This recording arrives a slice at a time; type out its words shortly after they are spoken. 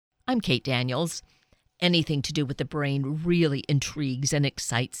I'm Kate Daniels. Anything to do with the brain really intrigues and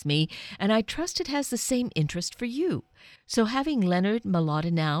excites me, and I trust it has the same interest for you. So having Leonard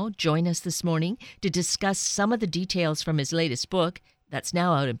Mlodinow join us this morning to discuss some of the details from his latest book, that's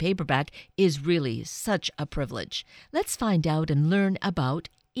now out in paperback, is really such a privilege. Let's find out and learn about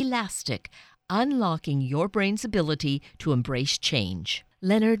Elastic, unlocking your brain's ability to embrace change.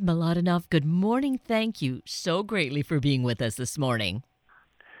 Leonard Mlodinow, good morning. Thank you so greatly for being with us this morning.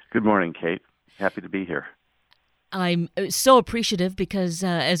 Good morning, Kate. Happy to be here. I'm so appreciative because,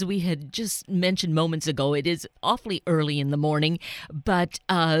 as we had just mentioned moments ago, it is awfully early in the morning, but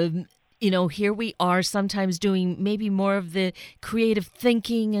here we are sometimes doing maybe more of the creative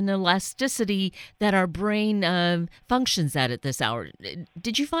thinking and elasticity that our brain functions at this hour.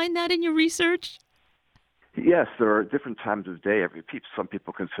 Did you find that in your research? Yes, there are different times of day. Some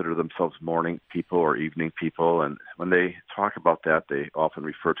people consider themselves morning people or evening people, and when they talk about that, they often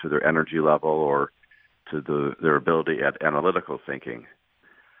refer to their energy level or to their ability at analytical thinking.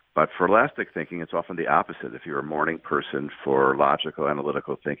 But for elastic thinking, it's often the opposite. If you're a morning person for logical,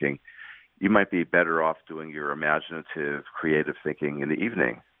 analytical thinking, you might be better off doing your imaginative, creative thinking in the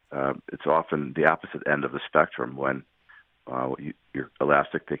evening. It's often the opposite end of the spectrum when your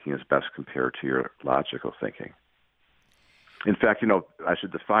elastic thinking is best compared to your logical thinking. In fact, I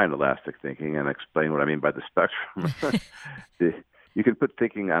should define elastic thinking and explain what I mean by the spectrum. You can put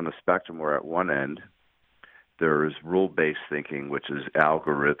thinking on the spectrum where at one end there is rule-based thinking, which is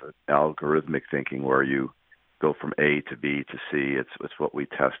algorithmic thinking, where you go from A to B to C. It's what we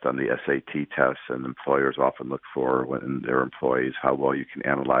test on the SAT tests, and employers often look for when their employees, how well you can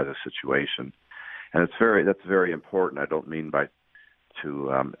analyze a situation. And that's very important. I don't mean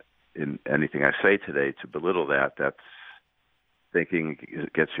in anything I say today to belittle that. That's thinking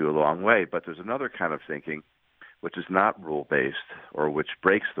gets you a long way. But there's another kind of thinking which is not rule-based or which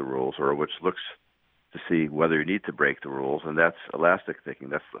breaks the rules or which looks to see whether you need to break the rules, and that's elastic thinking.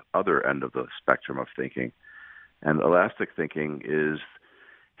 That's the other end of the spectrum of thinking. And elastic thinking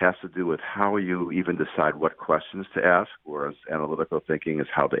has to do with how you even decide what questions to ask, whereas analytical thinking is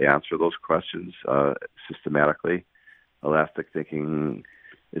how to answer those questions systematically. Elastic thinking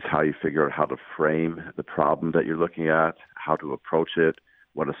is how you figure out how to frame the problem that you're looking at, how to approach it,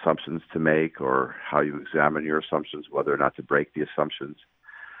 what assumptions to make, or how you examine your assumptions, whether or not to break the assumptions.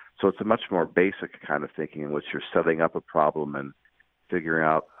 So it's a much more basic kind of thinking in which you're setting up a problem and figuring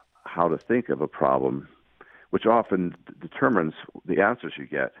out how to think of a problem, which often determines the answers you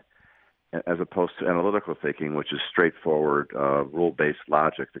get, as opposed to analytical thinking, which is straightforward, rule-based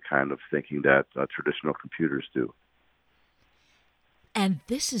logic, the kind of thinking that traditional computers do. And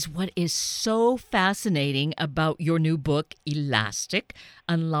this is what is so fascinating about your new book, Elastic,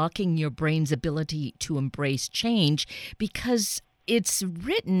 Unlocking Your Brain's Ability to Embrace Change, because it's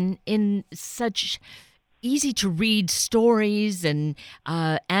written in such easy-to-read stories and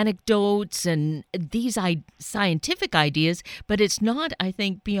anecdotes and these scientific ideas, but it's not, I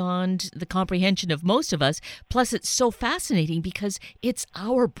think, beyond the comprehension of most of us. Plus, it's so fascinating because it's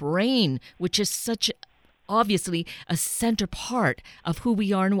our brain, which is such, obviously, a center part of who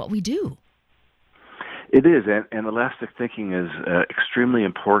we are and what we do. It is, and elastic thinking is extremely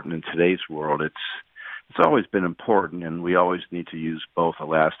important in today's world. It's always been important, and we always need to use both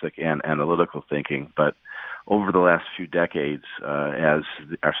elastic and analytical thinking. But over the last few decades, as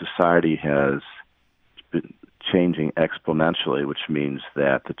our society has been changing exponentially, which means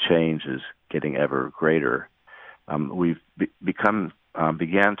that the change is getting ever greater, we've began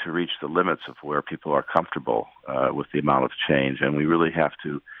to reach the limits of where people are comfortable with the amount of change, and we really have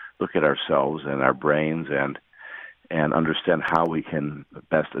to look at ourselves and our brains and understand how we can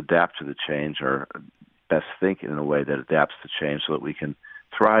best adapt to the change or best think in a way that adapts to change so that we can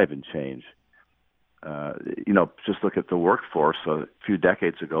thrive in change. Just look at the workforce. A few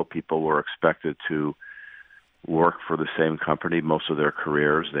decades ago, people were expected to work for the same company most of their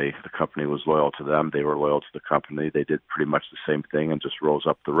careers. The company was loyal to them. They were loyal to the company. They did pretty much the same thing and just rose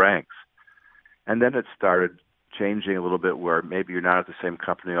up the ranks. And then it started changing a little bit where maybe you're not at the same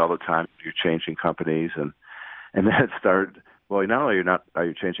company all the time. You're changing companies. And then it started, well, not only are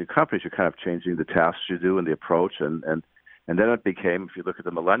you changing companies, you're kind of changing the tasks you do and the approach. And then it became, if you look at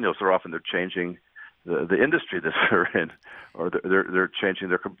the millennials, they're changing the industry that they're in, or they're changing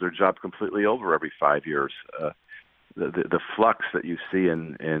their job completely over every 5 years. The flux that you see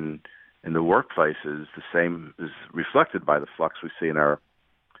in the workplace is the same, is reflected by the flux we see in our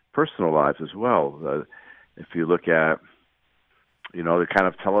personal lives as well. If you look at the kind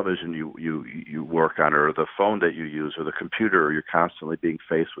of television you work on, or the phone that you use, or the computer, you're constantly being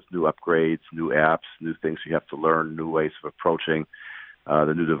faced with new upgrades, new apps, new things you have to learn, new ways of approaching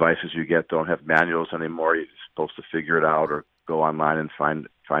The new devices you get don't have manuals anymore. You're supposed to figure it out or go online and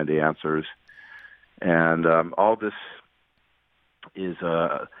find the answers. And all this is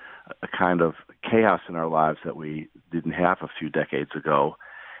a kind of chaos in our lives that we didn't have a few decades ago.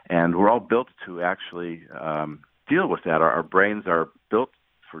 And we're all built to actually deal with that. Our brains are built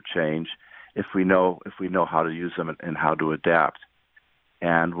for change if we know how to use them and how to adapt.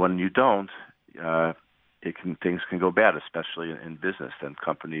 And when you don't, things can go bad, especially in business. And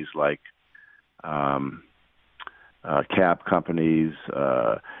companies like cab companies,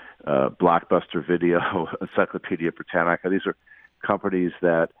 Blockbuster Video, Encyclopedia Britannica. These are companies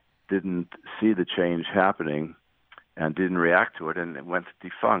that didn't see the change happening and didn't react to it, and it went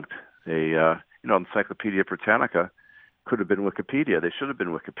defunct. They, Encyclopedia Britannica could have been Wikipedia. They should have been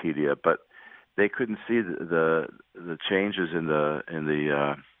Wikipedia, but they couldn't see the changes in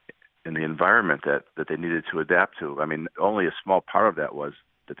the environment that they needed to adapt to. I mean, only a small part of that was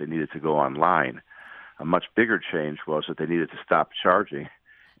that they needed to go online. A much bigger change was that they needed to stop charging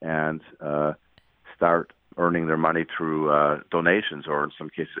and start earning their money through donations or, in some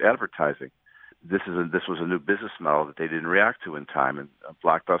cases, advertising. This was a new business model that they didn't react to in time. And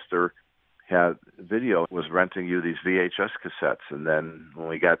Blockbuster had video, was renting you these VHS cassettes, and then when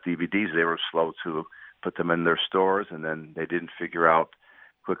we got DVDs, they were slow to put them in their stores, and then they didn't figure out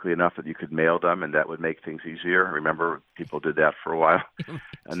quickly enough that you could mail them, and that would make things easier. Remember, people did that for a while.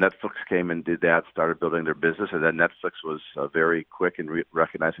 And Netflix came and did that, started building their business, and then Netflix was very quick in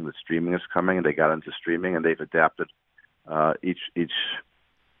recognizing that streaming is coming, and they got into streaming, and they've adapted each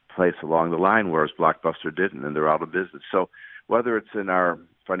place along the line, whereas Blockbuster didn't, and they're out of business. So whether it's in our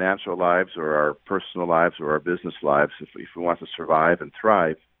financial lives or our personal lives or our business lives, if we want to survive and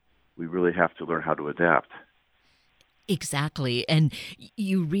thrive, we really have to learn how to adapt. Exactly. And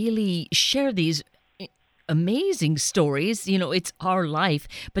you really share these amazing stories. It's our life,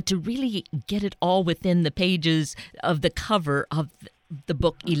 but to really get it all within the pages of the cover of the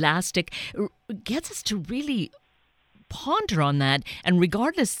book Elastic gets us to really ponder on that. And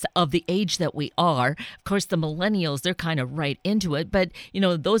regardless of the age that we are, of course, the millennials, they're kind of right into it. But,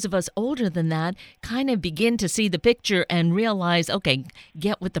 those of us older than that kind of begin to see the picture and realize, okay,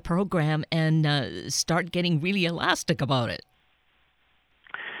 get with the program and start getting really elastic about it.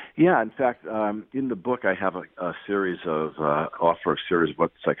 Yeah, in fact, in the book, I have a series of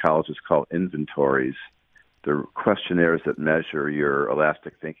what psychologists call inventories. They're questionnaires that measure your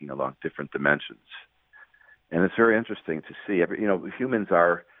elastic thinking along different dimensions. And it's very interesting to see. Humans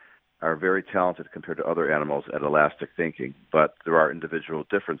are very talented compared to other animals at elastic thinking, but there are individual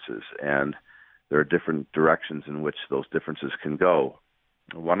differences, and there are different directions in which those differences can go.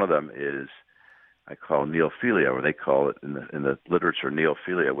 One of them is, I call neophilia, or they call it in the literature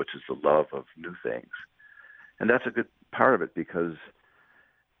neophilia, which is the love of new things. And that's a good part of it because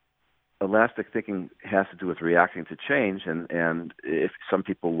elastic thinking has to do with reacting to change, and if some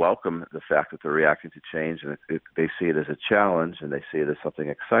people welcome the fact that they're reacting to change, and they see it as a challenge, and they see it as something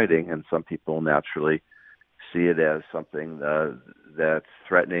exciting, and some people naturally see it as something that's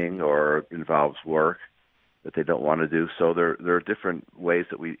threatening or involves work that they don't want to do. So there are different ways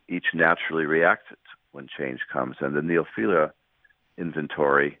that we each naturally react when change comes, and the neophilia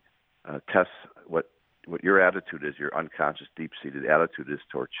inventory tests what your attitude is, your unconscious, deep-seated attitude is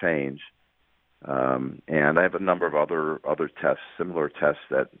toward change. And I have a number of other tests, similar tests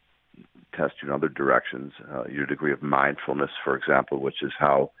that test you in other directions. Your degree of mindfulness, for example, which is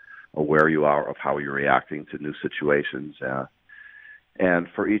how aware you are of how you're reacting to new situations. And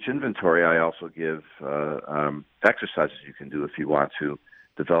for each inventory, I also give exercises you can do if you want to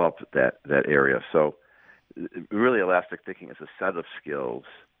develop that area. So really, elastic thinking is a set of skills.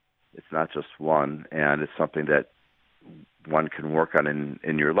 It's not just one, and it's something that one can work on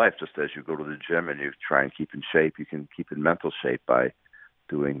in your life. Just as you go to the gym and you try and keep in shape, you can keep in mental shape by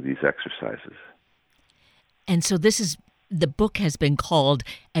doing these exercises. And so the book has been called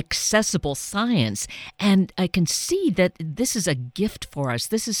Accessible Science, and I can see that this is a gift for us.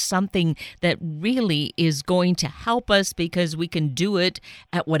 This is something that really is going to help us because we can do it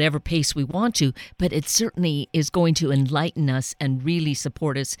at whatever pace we want to, but it certainly is going to enlighten us and really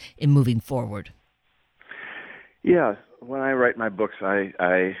support us in moving forward. Yeah, when I write my books,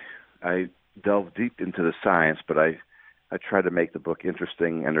 I delve deep into the science, but I try to make the book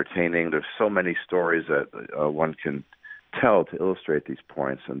interesting, entertaining. There's so many stories that one can tell to illustrate these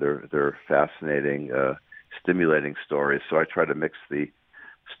points, and they're fascinating, stimulating stories. So I try to mix the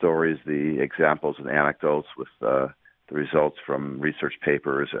stories, the examples and anecdotes with the results from research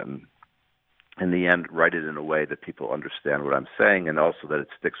papers, and in the end, write it in a way that people understand what I'm saying, and also that it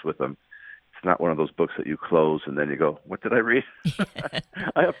sticks with them It's not one of those books that you close and then you go, what did I read?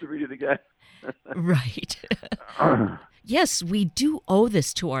 I have to read it again. Right. Yes, we do owe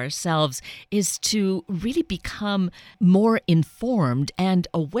this to ourselves, is to really become more informed and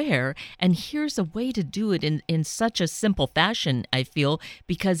aware. And here's a way to do it in such a simple fashion, I feel,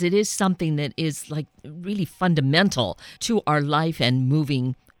 because it is something that is like really fundamental to our life and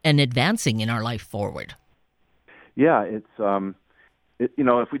moving and advancing in our life forward. Yeah,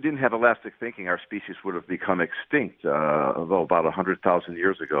 if we didn't have elastic thinking, our species would have become extinct. Although about 100,000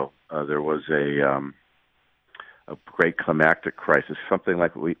 years ago, there was a great climactic crisis, something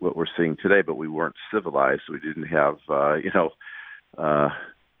like what we're seeing today, but we weren't civilized. We didn't have,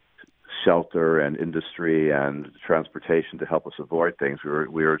 shelter and industry and transportation to help us avoid things.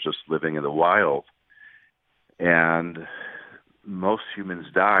 We were just living in the wild, and most humans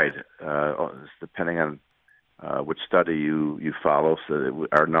died, depending on which study you follow. So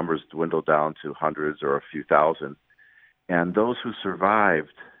our numbers dwindled down to hundreds or a few thousand. And those who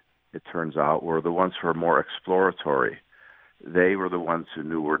survived, it turns out, were the ones who were more exploratory. They were the ones who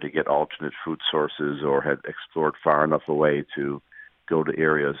knew where to get alternate food sources or had explored far enough away to go to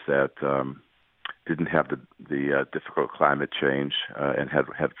areas that didn't have the difficult climate change and had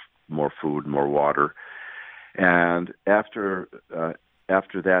more food, more water. And after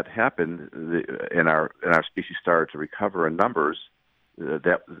that happened, and our species started to recover in numbers,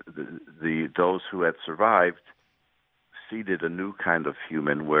 those who had survived seeded a new kind of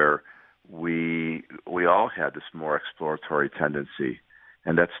human where we all had this more exploratory tendency,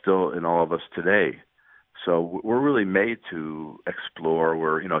 and that's still in all of us today. So we're really made to explore.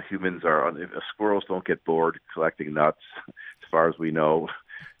 Where humans are. Squirrels don't get bored collecting nuts, as far as we know.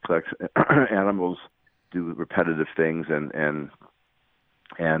 Animals do repetitive things and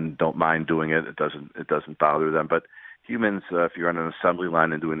don't mind doing it. It doesn't bother them. But humans, if you're on an assembly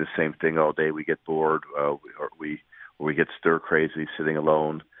line and doing the same thing all day, we get bored, or we get stir crazy sitting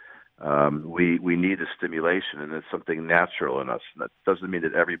alone. We need a stimulation, and it's something natural in us. And that doesn't mean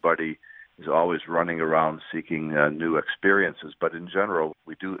that everybody is always running around seeking new experiences, but in general,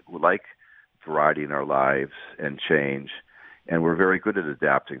 we like variety in our lives and change, and we're very good at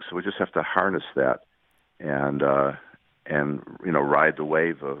adapting. So we just have to harness that and ride the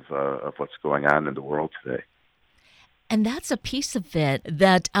wave of what's going on in the world today. And that's a piece of it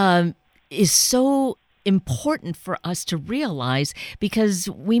that is so important for us to realize, because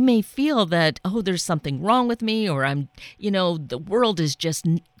we may feel that, there's something wrong with me, or the world is just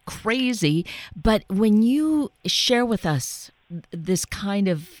crazy. But when you share with us this kind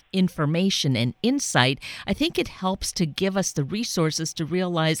of information and insight, I think it helps to give us the resources to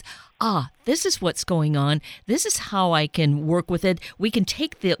realize, this is what's going on. This is how I can work with it. We can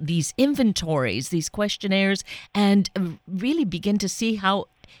take these inventories, these questionnaires, and really begin to see how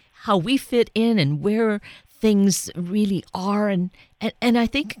we fit in and where things really are. And I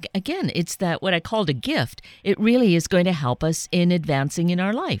think, again, it's that what I called a gift. It really is going to help us in advancing in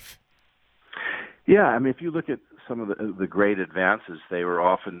our life. Yeah, I mean, if you look at some of the great advances, they were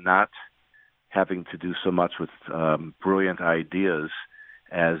often not having to do so much with brilliant ideas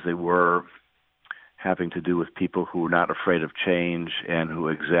as they were having to do with people who were not afraid of change and who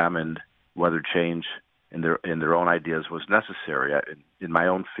examined whether change in their own ideas was necessary. In my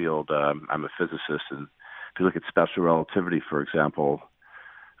own field, I'm a physicist, and if you look at special relativity, for example,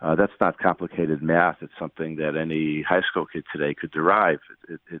 that's not complicated math. It's something that any high school kid today could derive.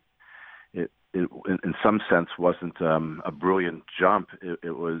 It in some sense wasn't a brilliant jump.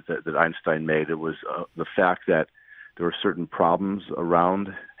 It was that Einstein made. It was the fact that there were certain problems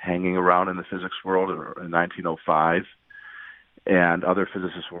hanging around in the physics world in 1905, and other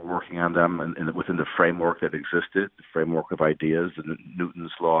physicists were working on them within the framework that existed, the framework of ideas, and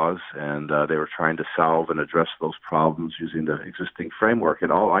Newton's laws, and they were trying to solve and address those problems using the existing framework.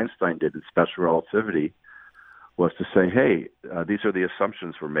 And all Einstein did in special relativity was to say, hey, these are the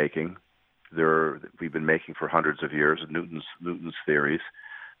assumptions we're making. We've been making for hundreds of years, Newton's theories.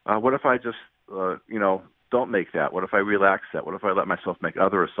 What if I just, don't make that? What if I relax that? What if I let myself make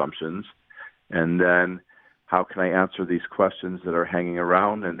other assumptions? And then how can I answer these questions that are hanging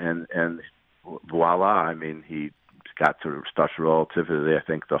around? And voila! I mean, he got to special relativity. I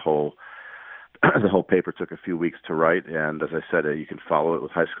think the whole paper took a few weeks to write, and as I said, you can follow it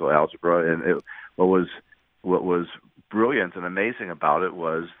with high school algebra. And what was brilliant and amazing about it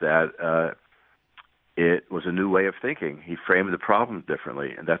was that it was a new way of thinking. He framed the problem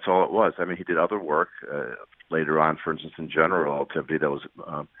differently, and that's all it was. I mean, he did other work later on, for instance, in general relativity, that was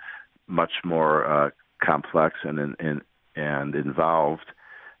much more complex and involved,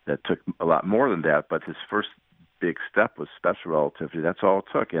 that took a lot more than that. But his first big step was special relativity. That's all it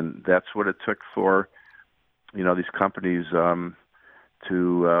took, and that's what it took for these companies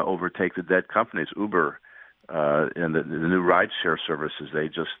to overtake the dead companies, Uber, and the new rideshare services. They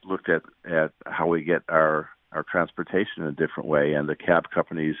just looked at how we get our transportation in a different way, and the cab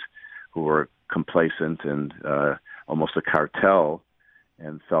companies who were complacent and almost a cartel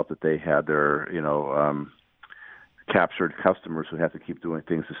and felt that they had their captured customers who had to keep doing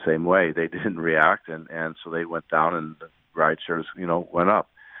things the same way. They didn't react, and so they went down, and the ride shares went up.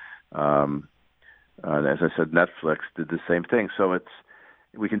 As I said, Netflix did the same thing. So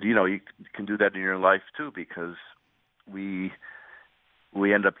you can do that in your life too, because we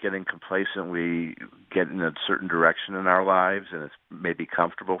end up getting complacent. We get in a certain direction in our lives, and it's maybe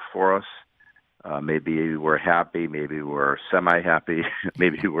comfortable for us. Maybe we're happy, maybe we're semi-happy,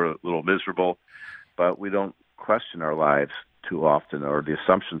 maybe we're a little miserable, but we don't question our lives too often, or the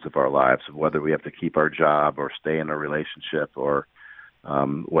assumptions of our lives, of whether we have to keep our job or stay in a relationship, or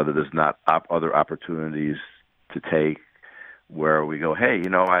whether there's not other opportunities to take where we go, hey,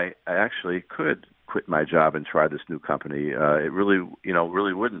 I actually could quit my job and try this new company. It really,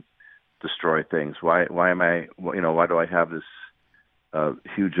 really wouldn't destroy things. Why do I have this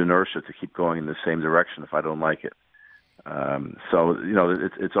huge inertia to keep going in the same direction if I don't like it? So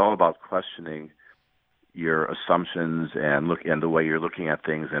it's all about questioning your assumptions and the way you're looking at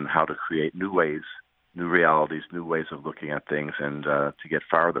things, and how to create new ways, new realities, new ways of looking at things, and to get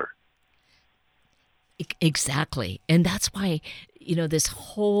farther. Exactly. And that's why, this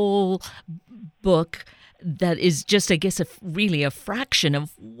whole book that is just, I guess, really a fraction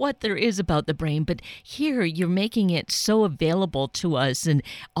of what there is about the brain. But here you're making it so available to us, and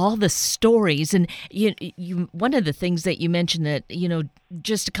all the stories. And you one of the things that you mentioned that,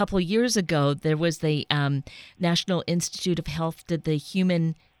 just a couple of years ago, there was the National Institute of Health did the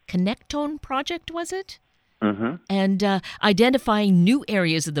Human Connectome Project, was it? Mm-hmm. And identifying new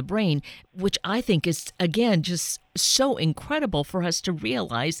areas of the brain, which I think is, again, just so incredible for us to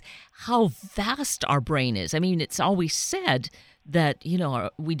realize how vast our brain is. I mean, it's always said that,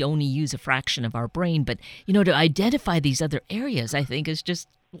 we'd only use a fraction of our brain, but, to identify these other areas, I think, is just,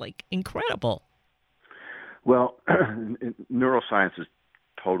 incredible. Well, neuroscience is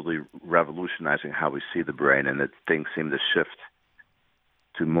totally revolutionizing how we see the brain, and that things seem to shift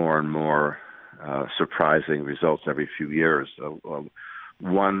to more and more surprising results every few years.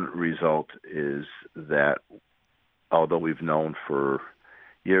 One result is that although we've known for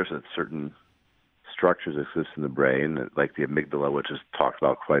years that certain structures exist in the brain, like the amygdala, which is talked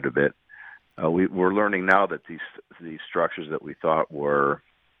about quite a bit, we're learning now that these structures that we thought were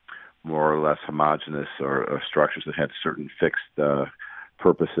more or less homogeneous, or structures that had certain fixed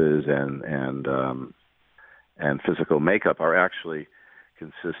purposes and physical makeup, are actually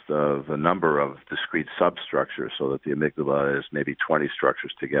consist of a number of discrete substructures, so that the amygdala is maybe 20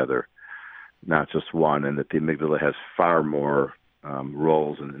 structures together, not just one, and that the amygdala has far more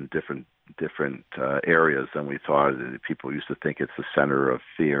roles in different areas than we thought. People used to think it's the center of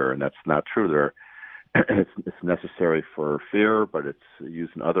fear, and that's not true. It's necessary for fear, but it's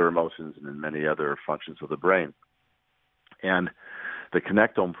used in other emotions and in many other functions of the brain. And the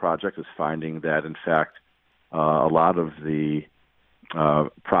Connectome Project is finding that, in fact, a lot of the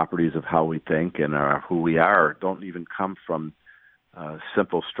properties of how we think and who we are don't even come from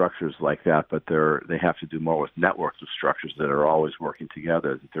simple structures like that, but they have to do more with networks of structures that are always working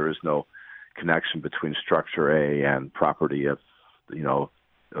together. There is no connection between structure A and property of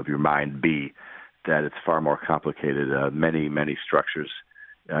your mind B. That it's far more complicated. Many structures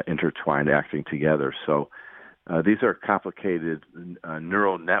intertwined, acting together. So these are complicated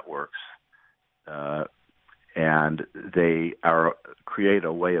neural networks. And they create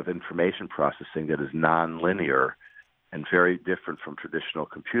a way of information processing that is nonlinear and very different from traditional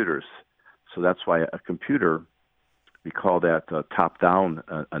computers. So that's why a computer, we call that top-down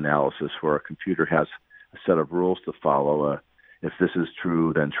analysis, where a computer has a set of rules to follow. If this is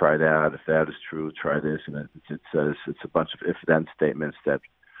true, then try that. If that is true, try this. And it says it's a bunch of if-then statements that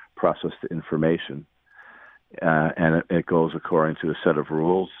process the information. And it goes according to a set of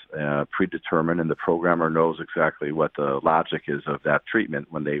rules, predetermined, and the programmer knows exactly what the logic is of that treatment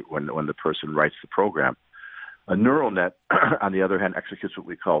when the person writes the program. A neural net, on the other hand, executes what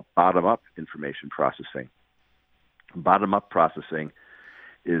we call bottom-up information processing. Bottom-up processing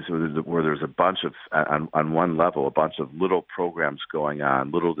is where there's a bunch of, on one level, a bunch of little programs going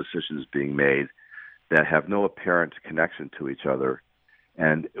on, little decisions being made that have no apparent connection to each other.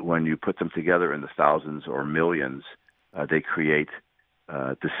 And when you put them together in the thousands or millions, they create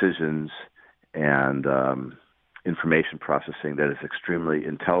decisions and information processing that is extremely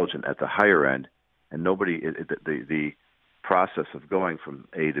intelligent at the higher end, and the process of going from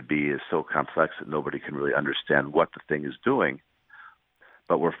A to B is so complex that nobody can really understand what the thing is doing.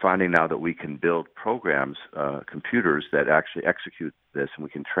 But we're finding now that we can build programs, computers that actually execute this, and we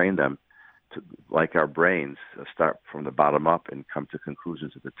can train them to, like our brains, start from the bottom up and come to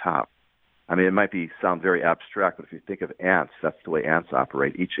conclusions at the top. I mean, it might sound very abstract, but if you think of ants, that's the way ants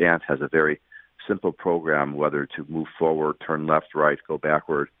operate. Each ant has a very simple program, whether to move forward, turn left, right, go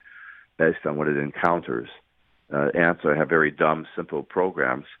backward, based on what it encounters. Ants have very dumb, simple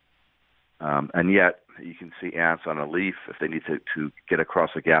programs. And yet, you can see ants on a leaf. If they need to get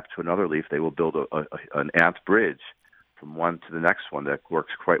across a gap to another leaf, they will build an ant bridge from one to the next one that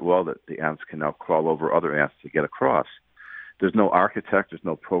works quite well, that the ants can now crawl over other ants to get across. There's no architect, there's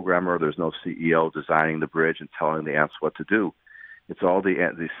no programmer, there's no CEO designing the bridge and telling the ants what to do. It's all these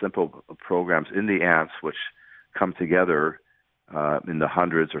simple programs in the ants which come together in the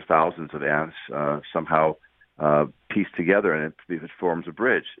hundreds or thousands of ants, somehow pieced together, and it forms a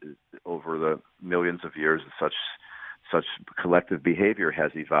bridge. Over the millions of years, such collective behavior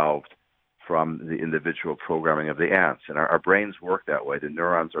has evolved from the individual programming of the ants. And our brains work that way. The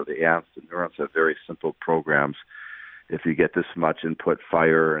neurons are the ants. The neurons have very simple programs. If you get this much input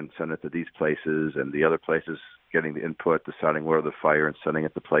fire and send it to these places, and the other places getting the input, deciding where the fire and sending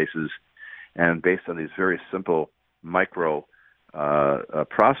it to places. And based on these very simple micro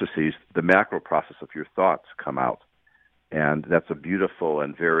processes, the macro process of your thoughts come out. And that's a beautiful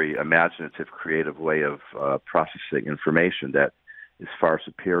and very imaginative, creative way of processing information that is far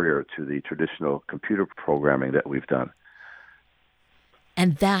superior to the traditional computer programming that we've done.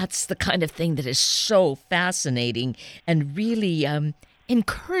 And that's the kind of thing that is so fascinating and really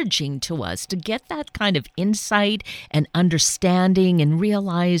encouraging to us to get that kind of insight and understanding and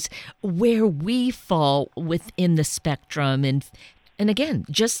realize where we fall within the spectrum. And again,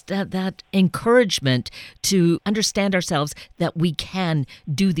 just that encouragement to understand ourselves that we can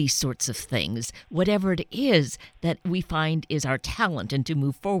do these sorts of things, whatever it is that we find is our talent, and to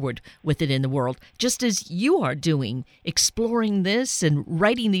move forward with it in the world, just as you are doing, exploring this and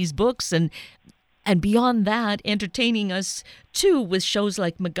writing these books and beyond that, entertaining us, too, with shows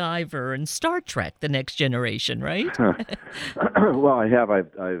like MacGyver and Star Trek, The Next Generation, right? Well, I have.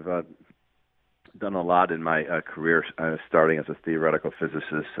 I've done a lot in my career, starting as a theoretical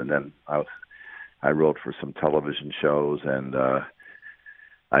physicist, and then I wrote for some television shows, and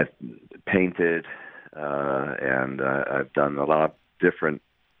I've painted, and I've done a lot of different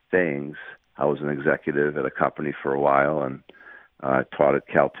things. I was an executive at a company for a while, and I taught at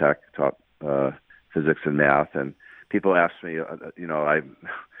Caltech, taught physics and math, and people ask me, I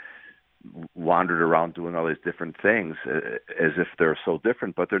wandered around doing all these different things as if they're so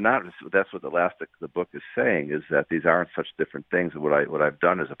different, but they're not. That's what the book is saying, is that these aren't such different things. What I've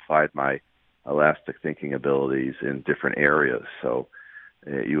done is applied my elastic thinking abilities in different areas. So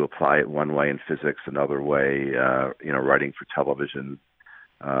you apply it one way in physics, another way, writing for television,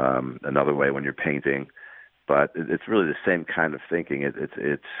 another way when you're painting. But it's really the same kind of thinking.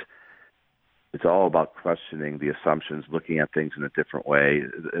 It's all about questioning the assumptions, looking at things in a different way.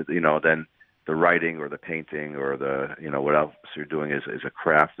 Then the writing or the painting or what else you're doing is a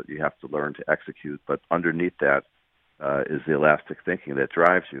craft that you have to learn to execute. But underneath that is the elastic thinking that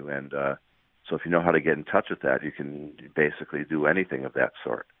drives you. And so if you know how to get in touch with that, you can basically do anything of that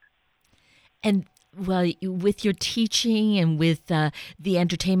sort. And well, with your teaching and with the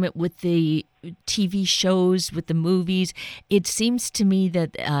entertainment, with the TV shows, with the movies, it seems to me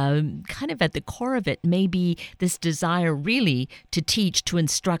that kind of at the core of it may be this desire really to teach, to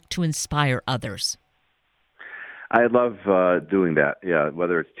instruct, to inspire others. I love doing that, yeah,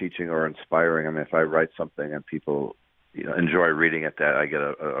 whether it's teaching or inspiring. I mean, if I write something and people enjoy reading it, that I get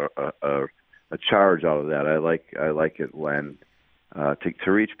a charge out of that. I like it when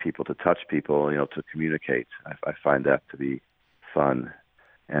to reach people, to touch people, to communicate. I find that to be fun.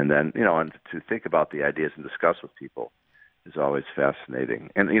 And then, and to think about the ideas and discuss with people is always fascinating.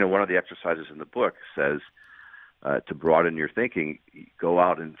 And, one of the exercises in the book says to broaden your thinking, go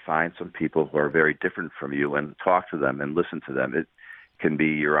out and find some people who are very different from you and talk to them and listen to them. It can be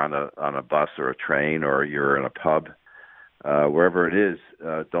you're on a bus or a train, or you're in a pub. Wherever it is,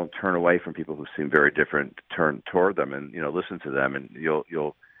 don't turn away from people who seem very different. Turn toward them and listen to them, and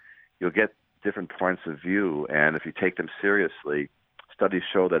you'll get different points of view. And if you take them seriously, studies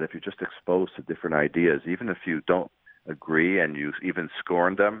show that if you're just exposed to different ideas, even if you don't agree and you even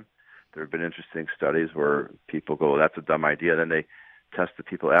scorn them, there have been interesting studies where people go, "That's a dumb idea." Then they test the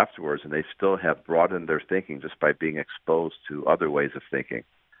people afterwards, and they still have broadened their thinking just by being exposed to other ways of thinking.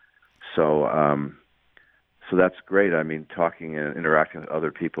 So that's great. I mean, talking and interacting with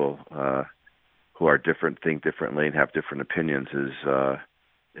other people who are different, think differently, and have different opinions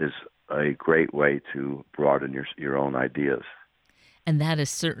is a great way to broaden your own ideas. And that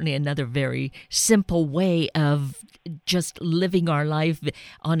is certainly another very simple way of just living our life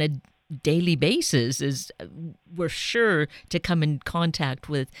on a daily basis. Is we're sure to come in contact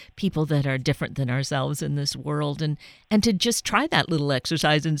with people that are different than ourselves in this world, and to just try that little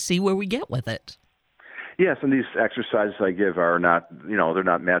exercise and see where we get with it. Yes, and these exercises I give are not, they're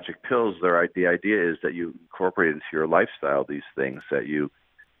not magic pills. The idea is that you incorporate into your lifestyle these things, that you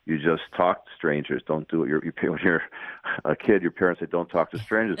just talk to strangers. Don't do it. When you're a kid, your parents say don't talk to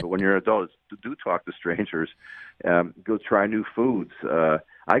strangers. But when you're an adult, do talk to strangers. Go try new foods.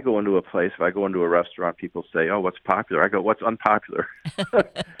 I go into a place, if I go into a restaurant, people say, "Oh, what's popular?" I go, "What's unpopular?"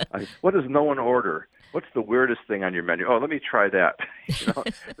 What does no one order? What's the weirdest thing on your menu? Oh, let me try that.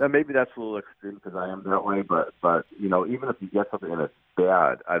 Now, maybe that's a little extreme because I am that way. But even if you get something and it's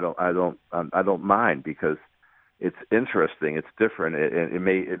bad, I don't mind, because it's interesting. It's different. It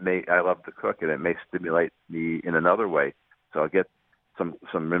may. I love to cook, and it may stimulate me in another way. So I'll get some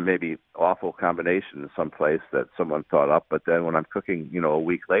maybe awful combination in some place that someone thought up, but then when I'm cooking, a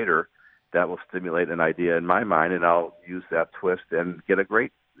week later, that will stimulate an idea in my mind, and I'll use that twist and get a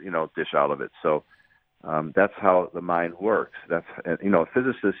great, dish out of it. So that's how the mind works. That's,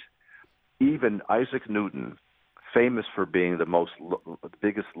 physicists, even Isaac Newton, famous for being the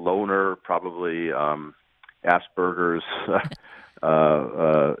biggest loner, probably Asperger's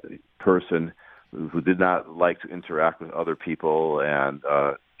person, who did not like to interact with other people and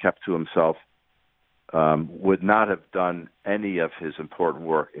kept to himself, would not have done any of his important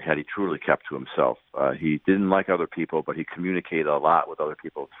work had he truly kept to himself. He didn't like other people, but he communicated a lot with other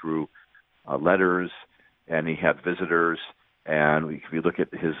people through letters, and he had visitors. And if you look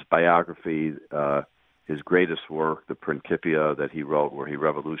at his biography, his greatest work, the Principia that he wrote, where he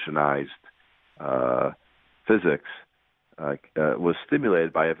revolutionized physics, was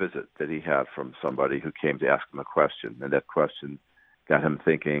stimulated by a visit that he had from somebody who came to ask him a question, and that question got him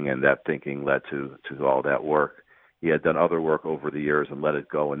thinking, and that thinking led to all that work. He had done other work over the years and let it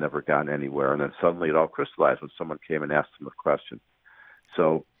go and never gotten anywhere, and then suddenly it all crystallized when someone came and asked him a question.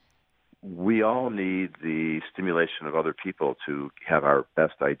 So we all need the stimulation of other people to have our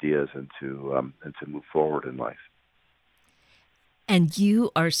best ideas and to move forward in life. And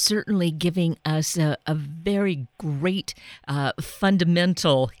you are certainly giving us a very great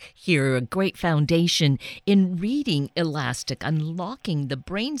fundamental here, a great foundation in reading Elastic, Unlocking the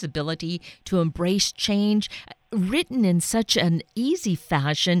Brain's Ability to Embrace Change, written in such an easy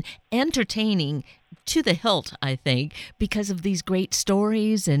fashion, entertaining to the hilt, I think, because of these great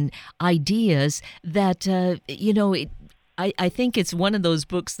stories and ideas that, I think it's one of those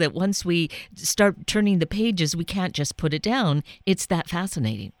books that once we start turning the pages, we can't just put it down. It's that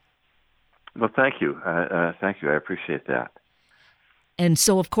fascinating. Well, thank you. Thank you. I appreciate that. And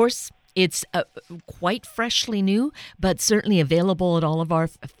so, of course, it's quite freshly new, but certainly available at all of our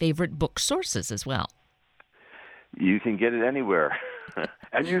favorite book sources as well. You can get it anywhere.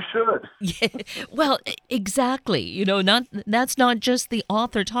 And you should. Yeah, well, exactly. That's not just the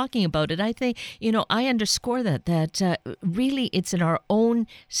author talking about it. I think, I underscore that really it's in our own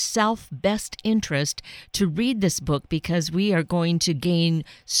self-best interest to read this book, because we are going to gain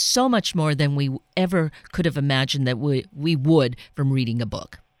so much more than we ever could have imagined that we would from reading a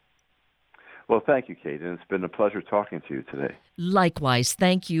book. Well, thank you, Kate, and it's been a pleasure talking to you today. Likewise,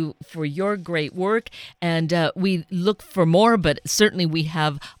 thank you for your great work, and we look for more, but certainly we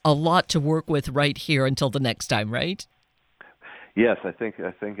have a lot to work with right here until the next time, right? Yes, I think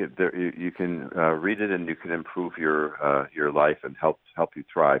you can read it, and you can improve your life and help you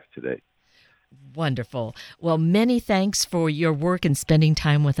thrive today. Wonderful. Well, many thanks for your work and spending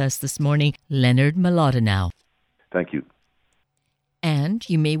time with us this morning, Leonard Mlodinow. Thank you. And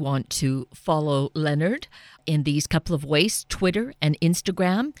you may want to follow Leonard in these couple of ways, Twitter and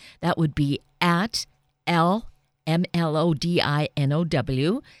Instagram. That would be at LMLODINOW.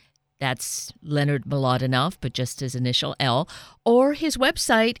 That's Leonard Mlodinow, but just his initial L. Or his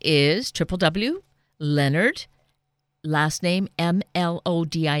website is www.leonard, last name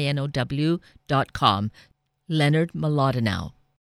MLODINOW.com. Leonard Mlodinow.